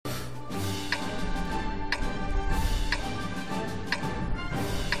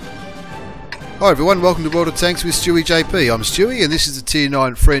Hi everyone, welcome to World of Tanks with stewiejp. I'm Stewie and this is the Tier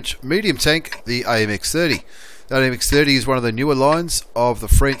 9 French medium tank, the AMX 30. The AMX 30 is one of the newer lines of the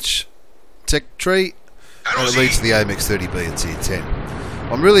French tech tree and it leads to the AMX 30B at Tier 10.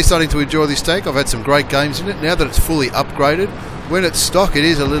 I'm really starting to enjoy this tank. I've had some great games in it. Now that it's fully upgraded, when it's stock it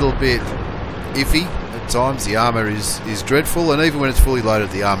is a little bit iffy at times. The armour is dreadful, and even when it's fully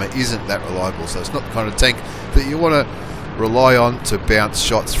loaded the armour isn't that reliable, so it's not the kind of tank that you want to rely on to bounce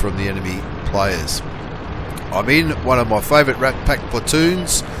shots from the enemy players. I'm in one of my favourite Rat Pack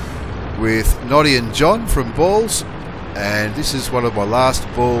platoons with Noddy and John from Balls, and this is one of my last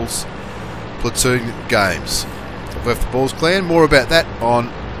Balls platoon games. I've left the Balls clan, more about that on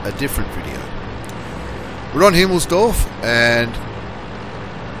a different video. We're on Himmelsdorf and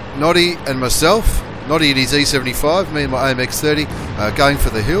Noddy and myself, Noddy in his E75, me and my AMX 30 going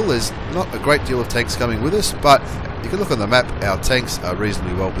for the hill. There's not a great deal of tanks coming with us, but you can look on the map, our tanks are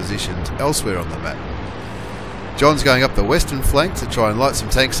reasonably well positioned elsewhere on the map. John's going up the western flank to try and light some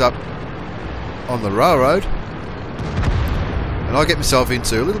tanks up on the railroad. And I get myself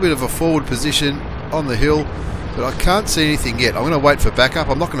into a little bit of a forward position on the hill, but I can't see anything yet. I'm going to wait for backup.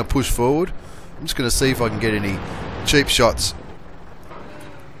 I'm not going to push forward. I'm just going to see if I can get any cheap shots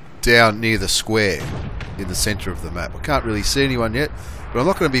down near the square in the centre of the map. I can't really see anyone yet, but I'm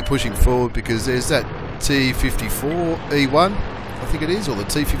not going to be pushing forward because there's that T54 E1, I think it is, or the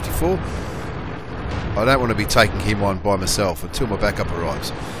T54. I don't want to be taking him on by myself until my backup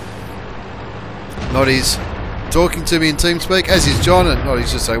arrives. Noddy's talking to me in TeamSpeak, as is John, and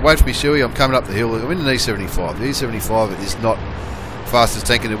Noddy's just saying, wait for me Stewie, I'm coming up the hill. I'm in an E75. The E75 is not the fastest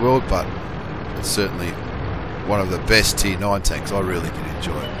tank in the world, but it's certainly one of the best Tier 9 tanks. I really did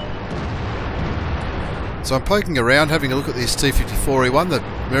enjoy it. So I'm poking around, having a look at this T54E1, the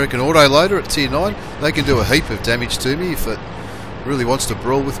American autoloader at Tier 9. They can do a heap of damage to me if it really wants to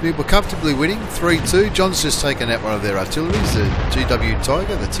brawl with me. We're comfortably winning, 3-2. John's just taken out one of their artilleries, the GW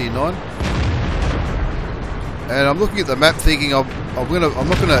Tiger, the Tier 9. And I'm looking at the map thinking I'm not going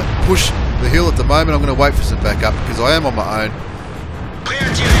to push the hill at the moment. I'm going to wait for some backup because I am on my own.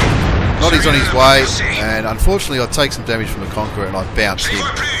 Noddy's on his way, and unfortunately I take some damage from the Conqueror and I bounce him,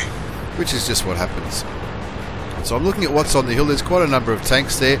 which is just what happens. So I'm looking at what's on the hill. There's quite a number of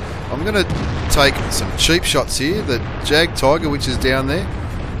tanks there. I'm going to take some cheap shots here. The Jag Tiger, which is down there,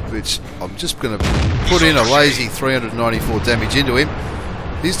 which I'm just going to put in a lazy 394 damage into him.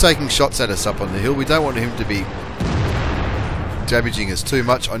 He's taking shots at us up on the hill. We don't want him to be damaging us too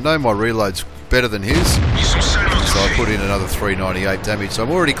much. I know my reload's better than his, so I put in another 398 damage. So I'm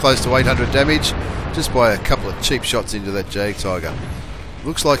already close to 800 damage just by a couple of cheap shots into that Jag Tiger.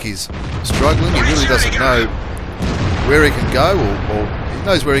 Looks like he's struggling. He really doesn't know where he can go, or he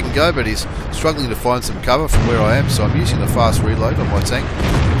knows where he can go, but he's struggling to find some cover from where I am, so I'm using a fast reload on my tank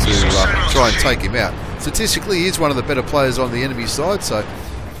to try and take him out. Statistically, he is one of the better players on the enemy side, so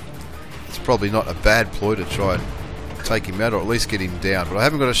it's probably not a bad ploy to try and take him out, or at least get him down. But I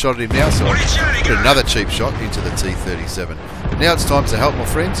haven't got a shot at him now, so I'll put another cheap shot into the T37. But now it's time to help my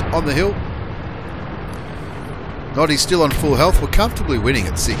friends on the hill. Noddy's still on full health. We're comfortably winning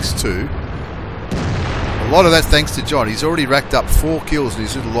at 6-2. A lot of that thanks to John. He's already racked up 4 kills in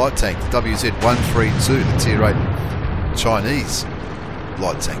his little light tank, the WZ-132, the Tier 8 Chinese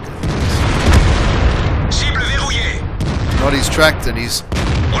light tank. Noddy's tracked and he's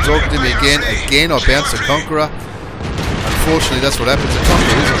talking to me again. Again, I bounce the Conqueror. Unfortunately, that's what happens. The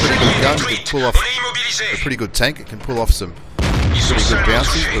Conqueror is a pretty good gun. It can pull off a pretty good tank. It can pull off some pretty good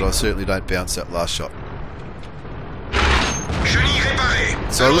bounces, but I certainly don't bounce that last shot.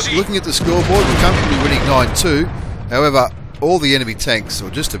 So looking at the scoreboard, we're comfortably winning 9-2. However, all the enemy tanks, or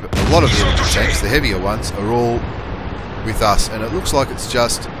just a lot of the enemy tanks, the heavier ones, are all with us, and it looks like it's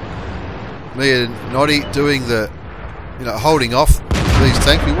just me and Noddy doing the, holding off these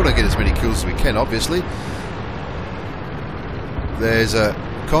tanks. We want to get as many kills as we can, obviously. There's a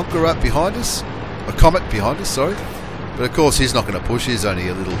Conqueror behind us, a Comet behind us, sorry, but of course he's not going to push. He's only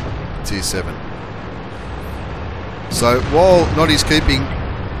a little Tier 7. So while Noddy's keeping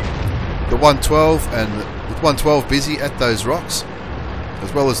the 112 and with 112 busy at those rocks,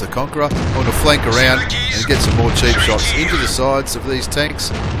 as well as the Conqueror, I want to flank around and get some more cheap shots into the sides of these tanks.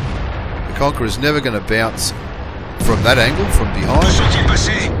 The Conqueror is never going to bounce from that angle, from behind.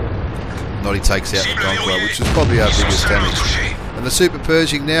 Noddy takes out the Conqueror, which is probably our biggest damage. And the Super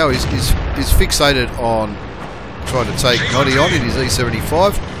Pershing now is fixated on trying to take Noddy on in his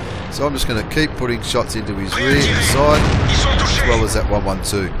E75. So I'm just going to keep putting shots into his rear and side, as well as that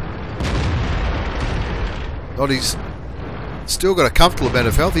 112. Noddy's still got a comfortable amount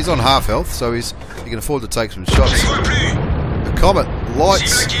of health. He's on half health, so he can afford to take some shots. The Comet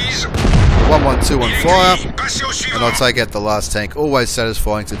lights, the 112 on fire, and I'll take out the last tank. Always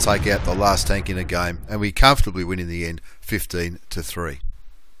satisfying to take out the last tank in a game, and we comfortably win in the end, 15-3.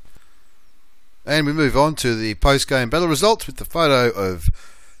 And we move on to the post-game battle results with the photo of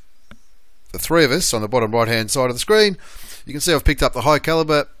the three of us on the bottom right hand side of the screen. You can see I've picked up the high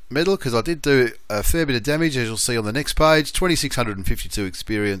caliber medal because I did do a fair bit of damage, as you'll see on the next page. 2652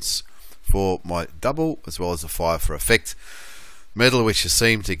 experience for my double, as well as the fire for effect medal, which you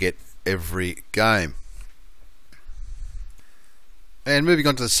seem to get every game. And moving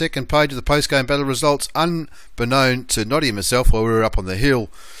on to the second page of the post-game battle results, unbeknown to Noddy and myself while we were up on the hill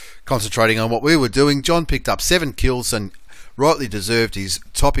concentrating on what we were doing, John picked up 7 kills and rightly deserved his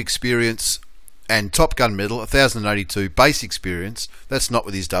top experience and top gun medal, 1082 base experience. That's not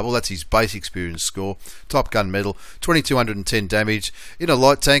with his double, that's his base experience score. Top gun medal, 2210 damage in a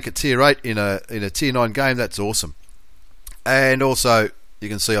light tank at tier 8 in a tier 9 game. That's awesome. And also you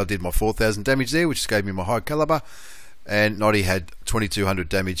can see I did my 4000 damage there, which gave me my high caliber, and Noddy had 2200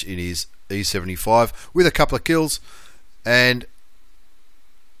 damage in his E75 with a couple of kills, and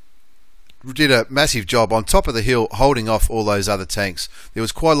did a massive job on top of the hill holding off all those other tanks. There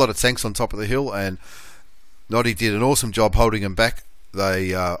was quite a lot of tanks on top of the hill, and Noddy did an awesome job holding them back.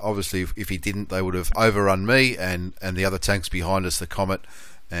 They obviously, if he didn't, they would have overrun me and the other tanks behind us, the Comet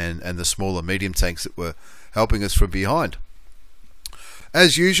and the smaller medium tanks that were helping us from behind.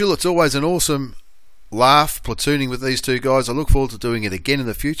 As usual, it's always an awesome laugh platooning with these two guys. I look forward to doing it again in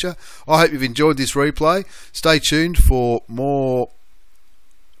the future. I hope you've enjoyed this replay. Stay tuned for more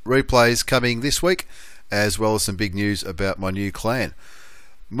replays coming this week, as well as some big news about my new clan.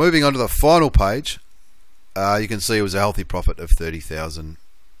 Moving on to the final page, you can see it was a healthy profit of 30,000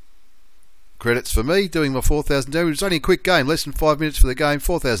 credits for me, doing my 4,000 damage. It was only a quick game, less than 5 minutes for the game,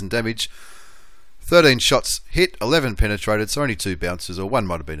 4,000 damage, 13 shots hit, 11 penetrated, so only 2 bounces, or 1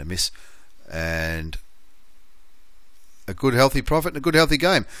 might have been a miss, and a good healthy profit and a good healthy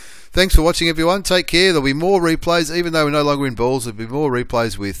game. Thanks for watching, everyone. Take care. There'll be more replays, even though we're no longer in balls. There'll be more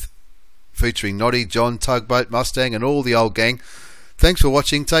replays featuring Noddy, John, Tugboat, Mustang, and all the old gang. Thanks for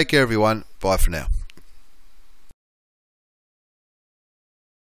watching. Take care, everyone. Bye for now.